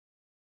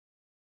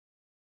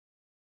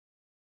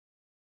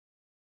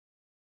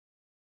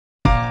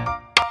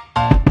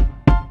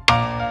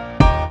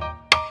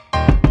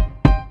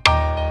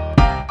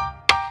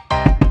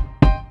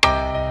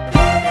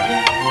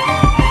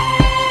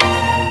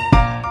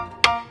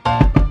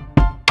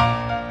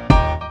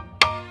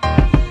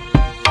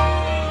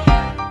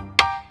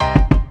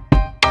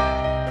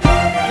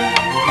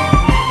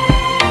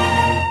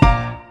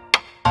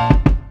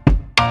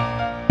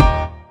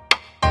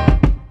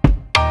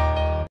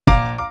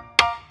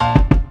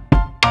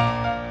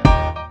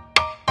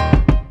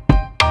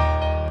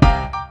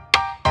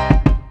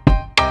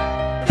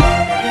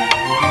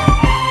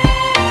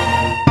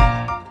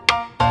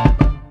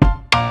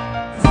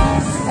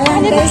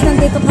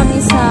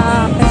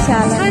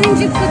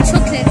Benim po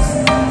chocolate.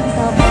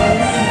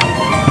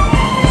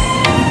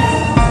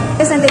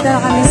 Tapos nandito na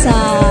kami sa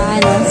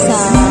sa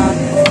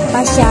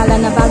pasyalan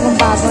na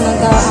bagong-bago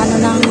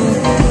ng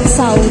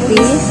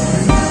Saudi.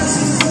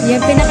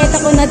 Yung pinakita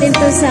ko na din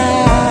to sa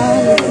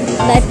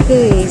live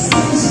quiz.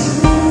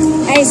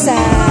 Ay sa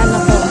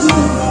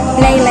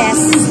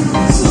playlist.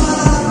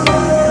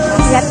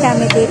 Lahat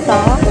kami dito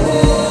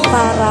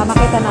para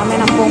makita namin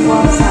ang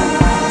buong sa.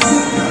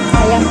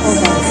 Ayan po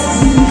guys.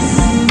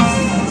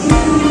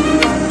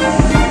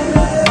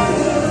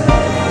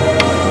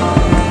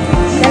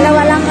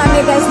 Dalawa lang kami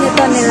guys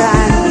nito ni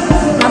Ran.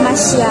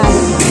 Mamasyal.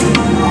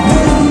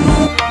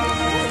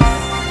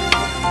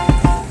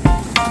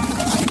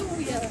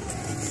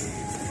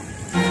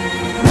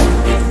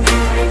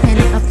 Yan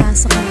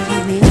nakapasok ang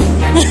kami.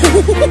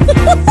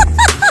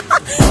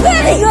 Where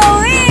are you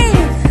going?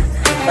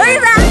 Uy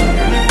ba?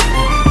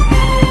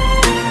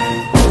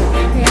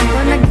 Ayan po,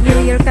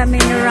 nag-year kami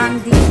ni Ran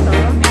dito.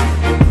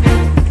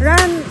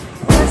 Ran,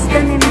 what's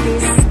the name of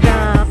this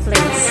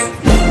place?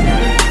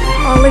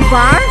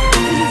 Boulevard?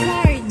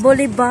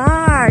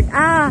 Boulevard.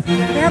 Ah,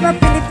 we have a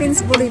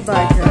Philippines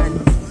Boulevard, Ran.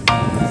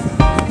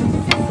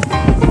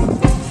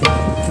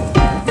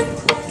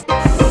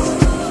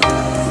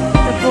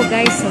 Ito po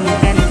guys,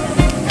 ganda.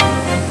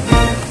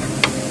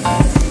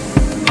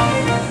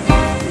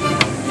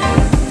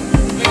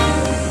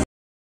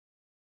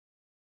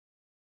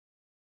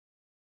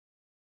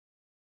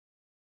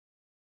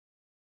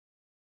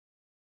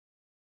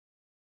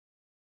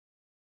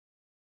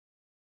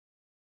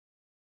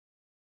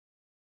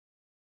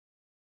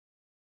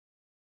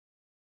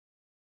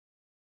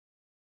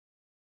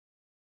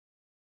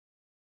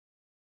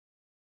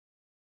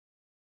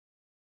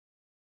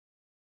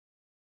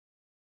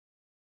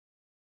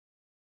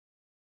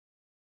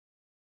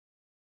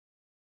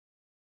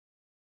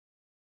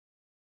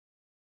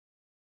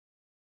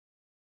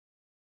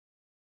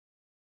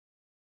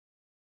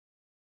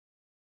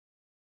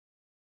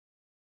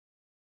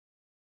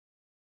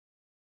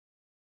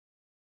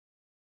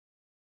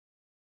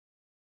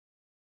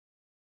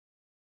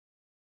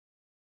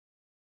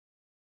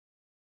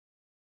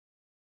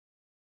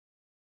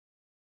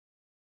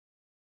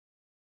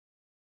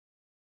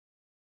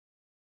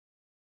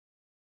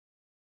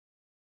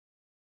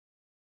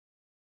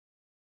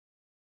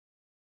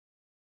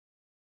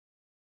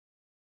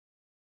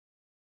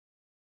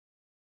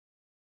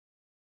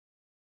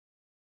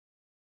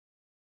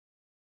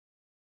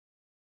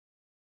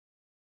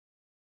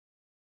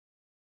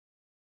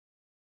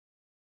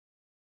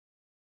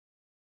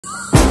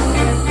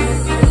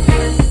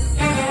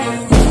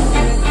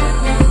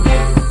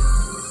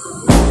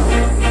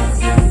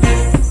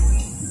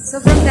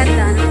 Sobrang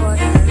ganda ng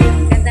water.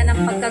 Ganda ng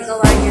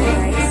pagkagawa niya,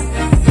 guys.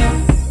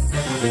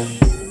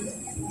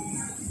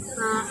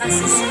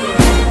 Nakakasisip.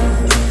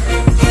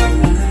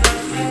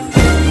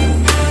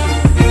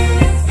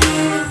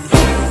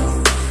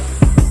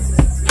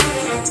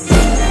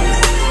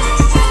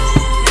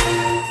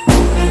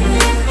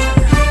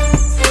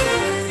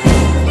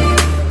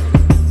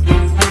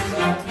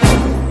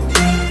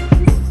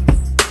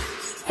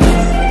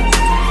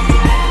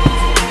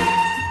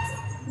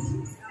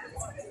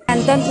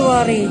 And don't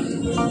worry,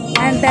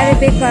 I'm very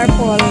big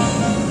careful.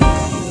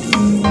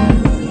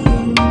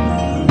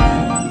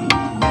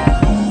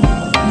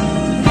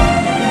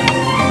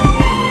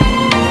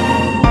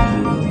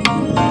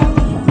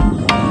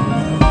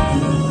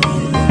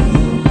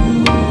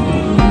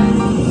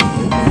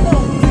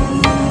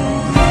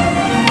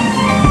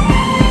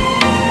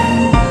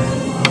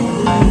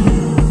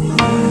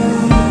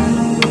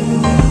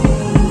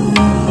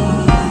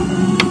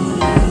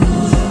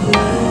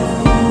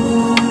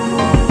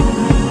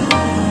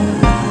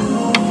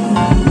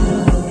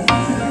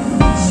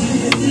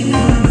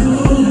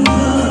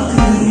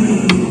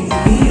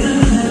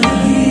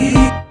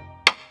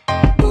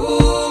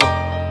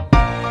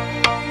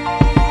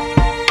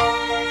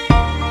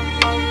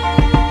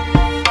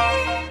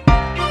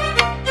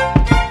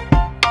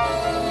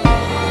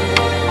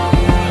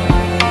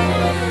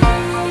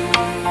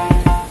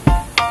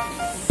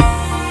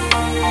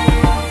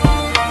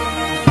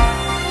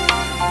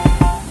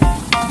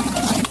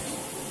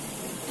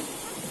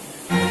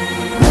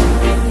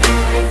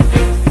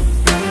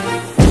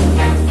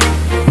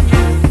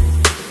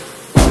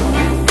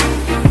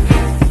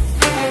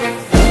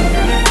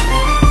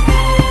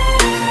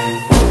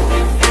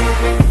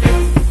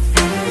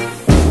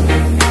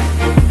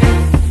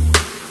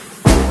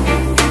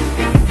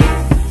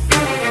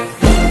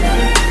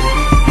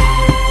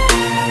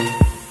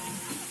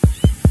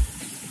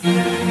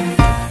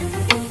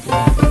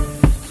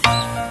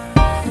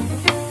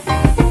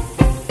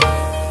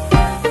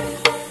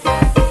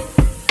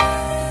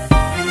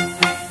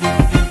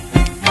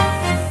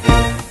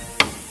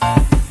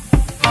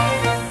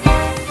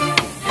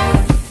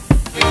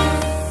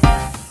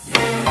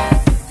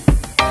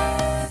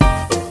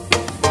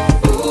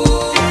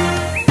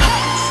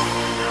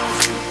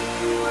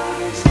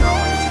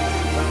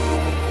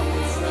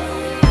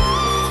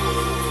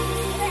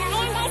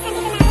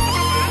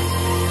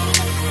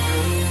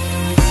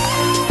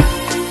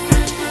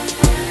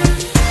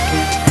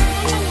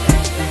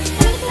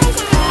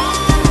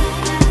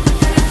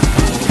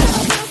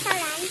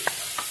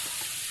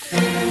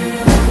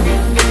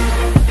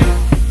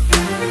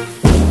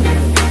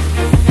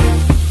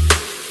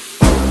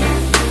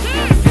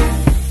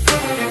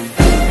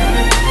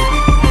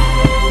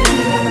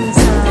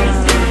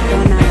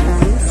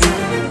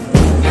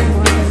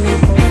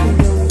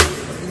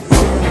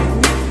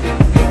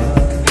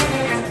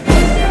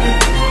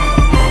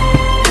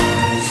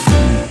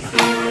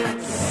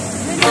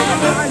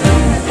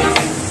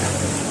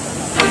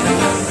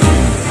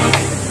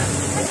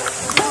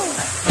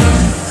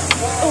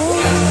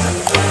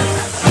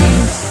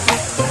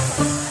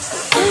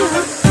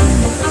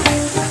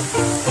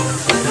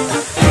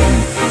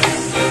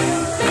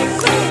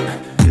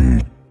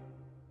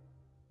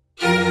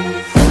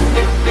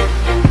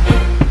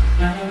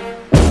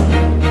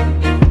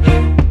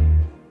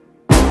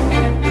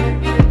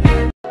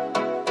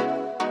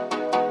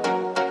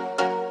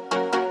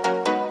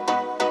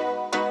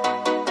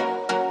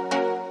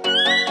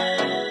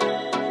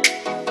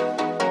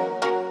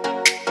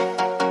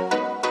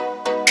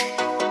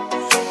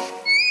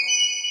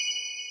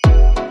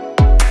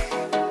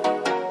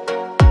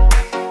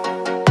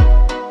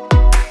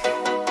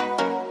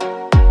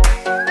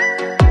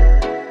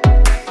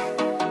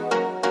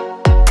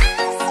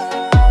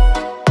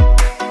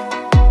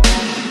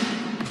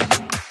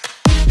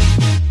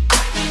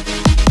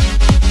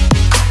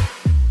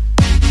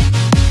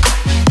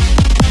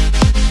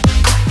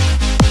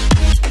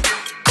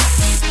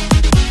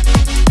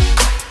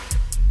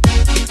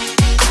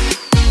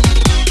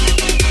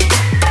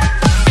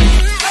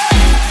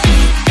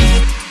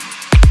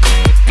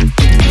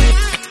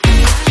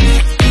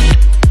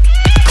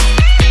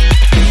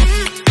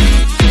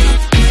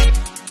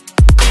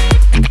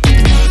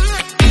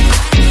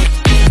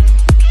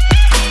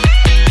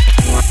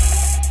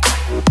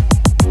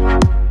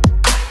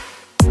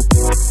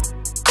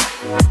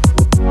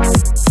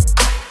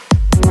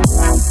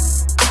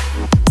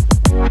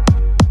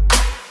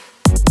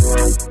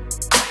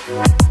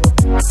 Guys,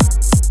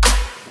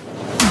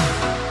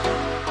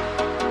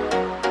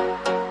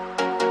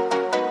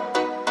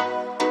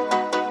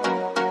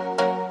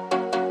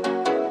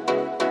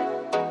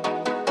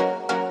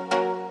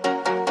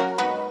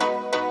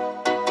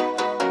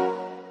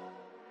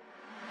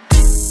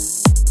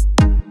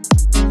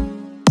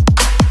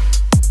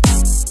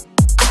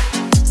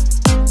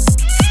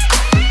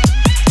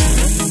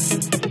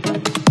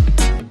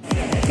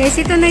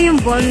 ito na yung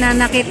ball na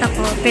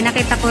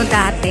pinakita ko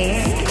dati.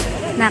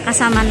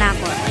 Nakasama na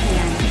ako.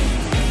 Ayan.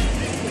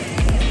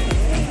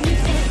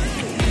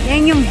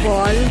 Yan yung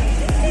ball.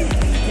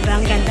 Diba?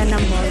 Ang ganda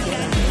ng ball.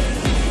 Diba?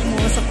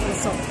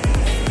 Umusok-usok.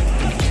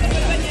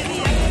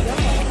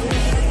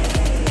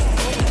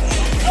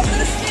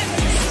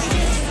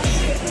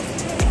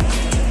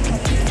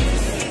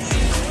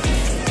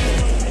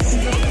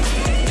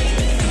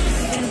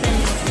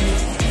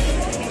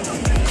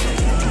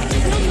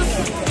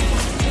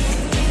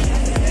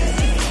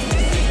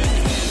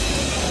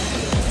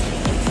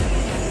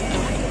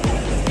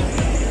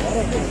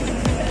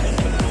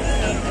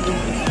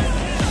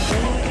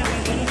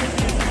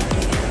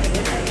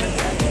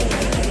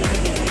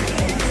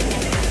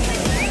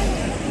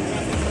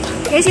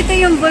 Guys, ito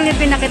yung ball na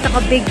pinakita ko,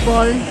 big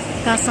ball.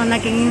 Kaso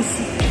naging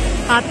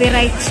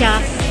copyright siya.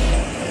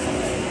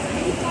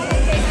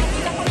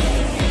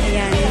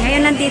 Ayan.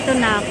 Ngayon nandito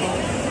na ako.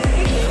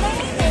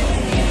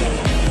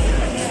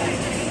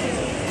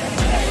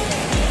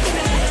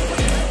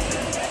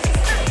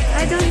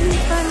 I don't know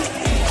pa.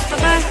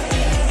 Baka.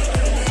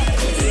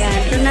 Ayan.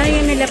 Ito na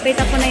yung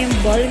nilapitan ko na yung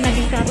ball.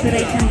 Naging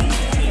copyright na.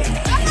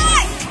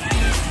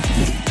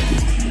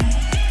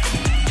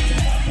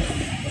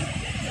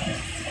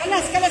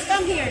 Kalas,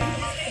 come here.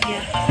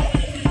 Yeah.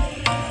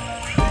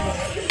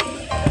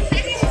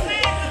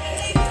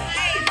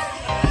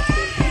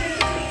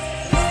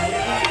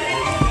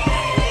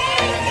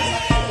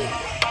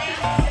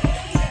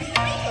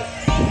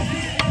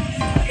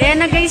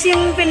 Ayan na guys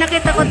yung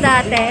pinakita ko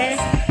dati.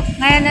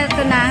 Ngayon na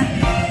ito na.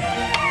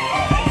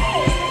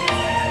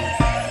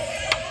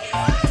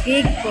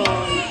 Big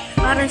ball.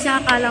 Para siya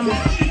akala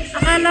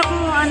ko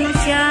ano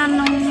siya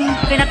nung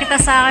pinakita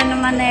sa akin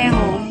ng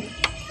maneho.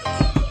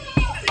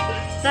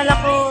 Akala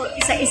ko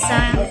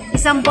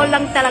isang ball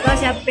lang talaga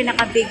siya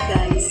pinaka-big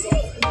guys.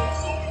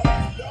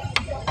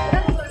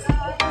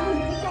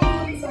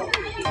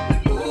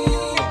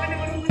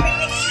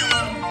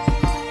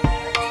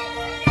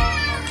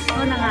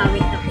 Oh,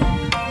 nangawit ako.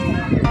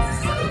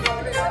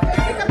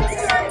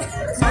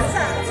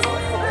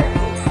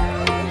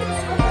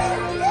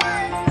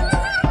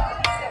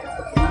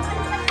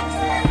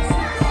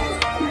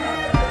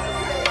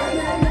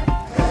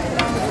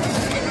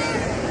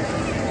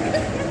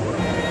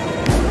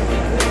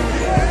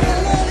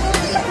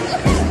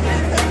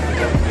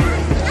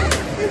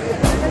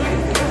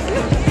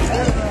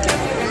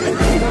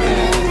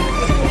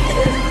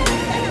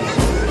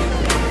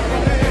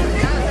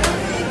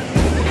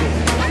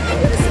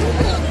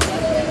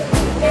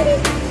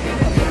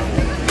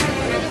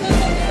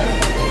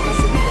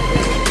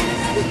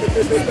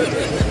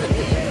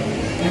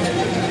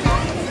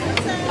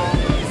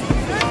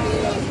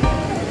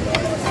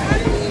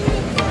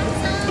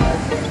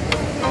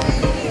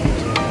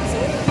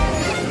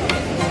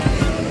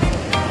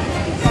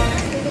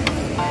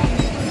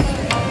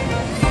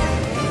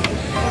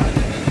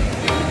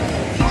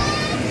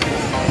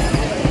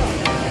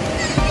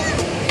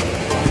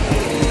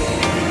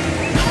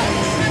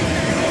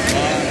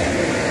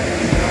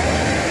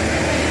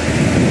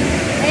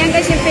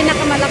 Guys, yung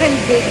pinakamalaking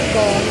big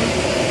ball.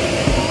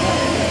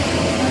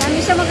 Marami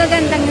siya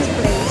magagandang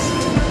place.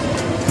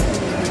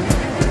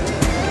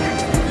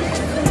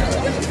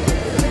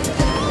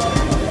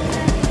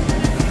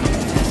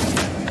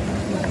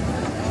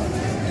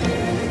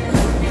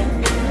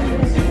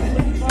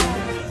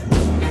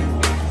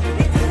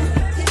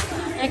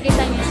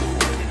 Nakita niyo siya.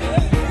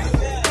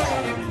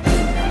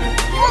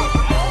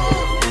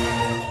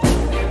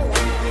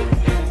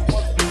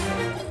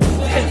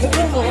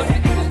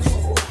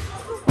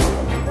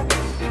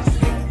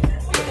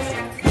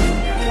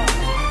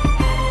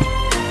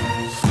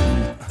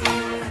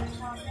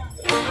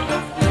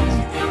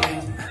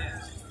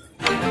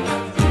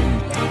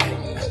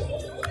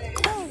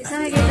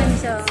 Nakikita niyo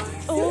siya.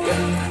 Oh,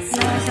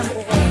 na siyang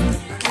buko.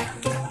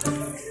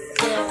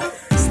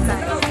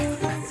 Style.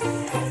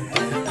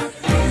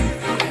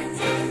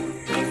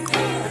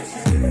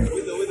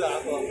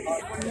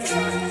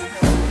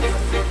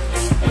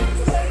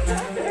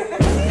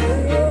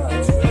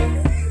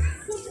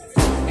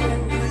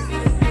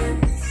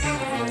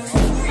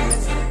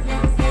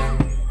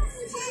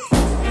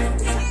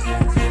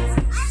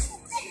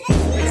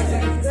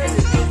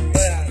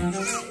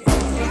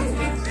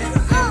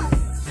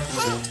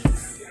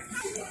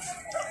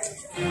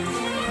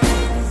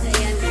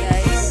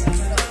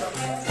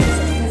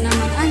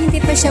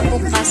 Siya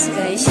bukas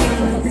guys,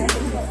 yung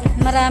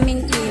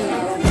maraming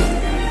ilaw.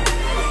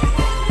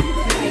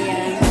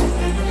 Ayan.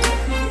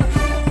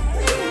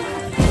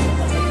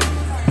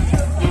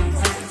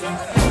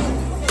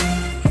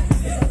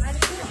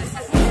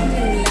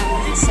 Yun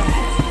lang isa.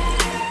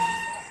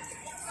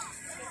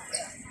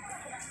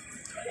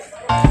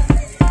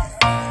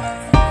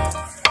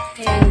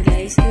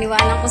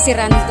 si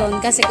Randon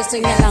kasi gusto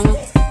niya lang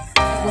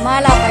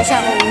gumala pa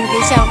siya kung hindi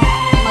siya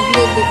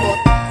maglilibot.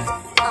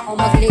 Ako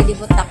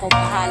maglilibot ako,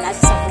 bahala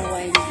sa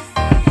buhay niya.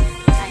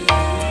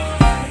 Ayan.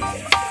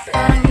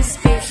 Parang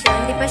special.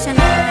 Hindi pa siya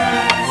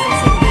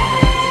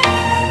nasisindihan.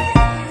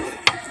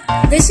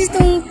 Guys,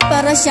 itong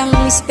para siyang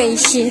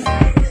spaceship.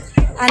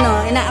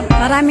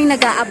 Maraming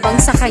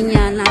nag-aabang sa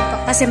kanya na,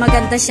 kasi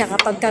maganda siya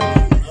kapag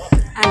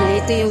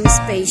ito yung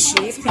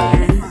spaceship.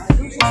 Ayan.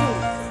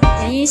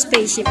 Yan yung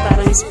spaceship,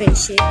 parang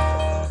spaceship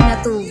na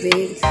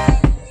tubig.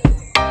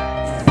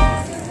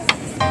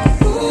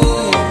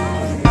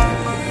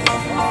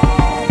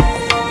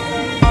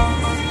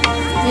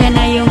 Yan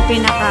na yung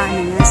pinaka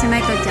si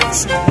Michael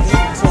Jackson.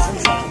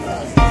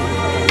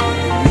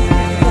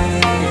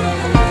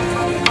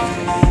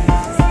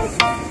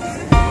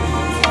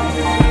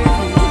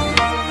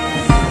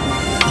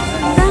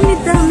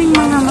 Dami-daming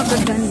mga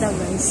magaganda,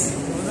 guys.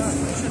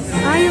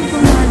 Ayaw ko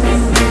nga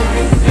lang.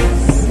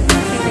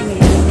 Kita niyo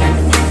yun.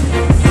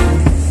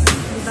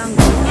 Diba ang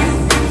ganda?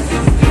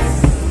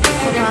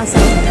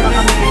 Pagkasa,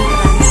 baka may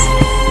entrance.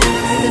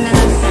 Ito na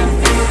lang ito.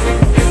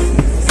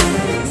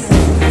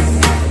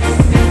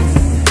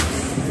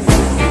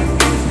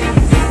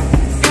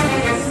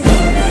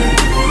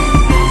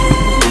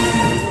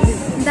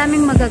 Ang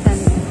daming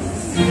magaganda.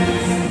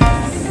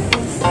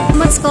 So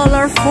much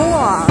colorful.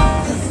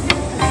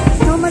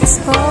 So much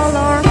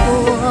colorful.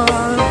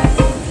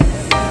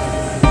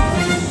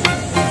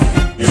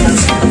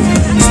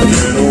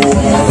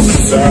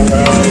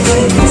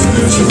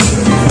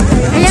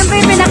 Ayan po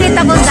yung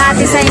pinakita ko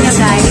dati sa inyo,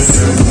 guys.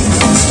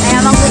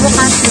 Ayan,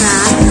 magbubukas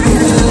na.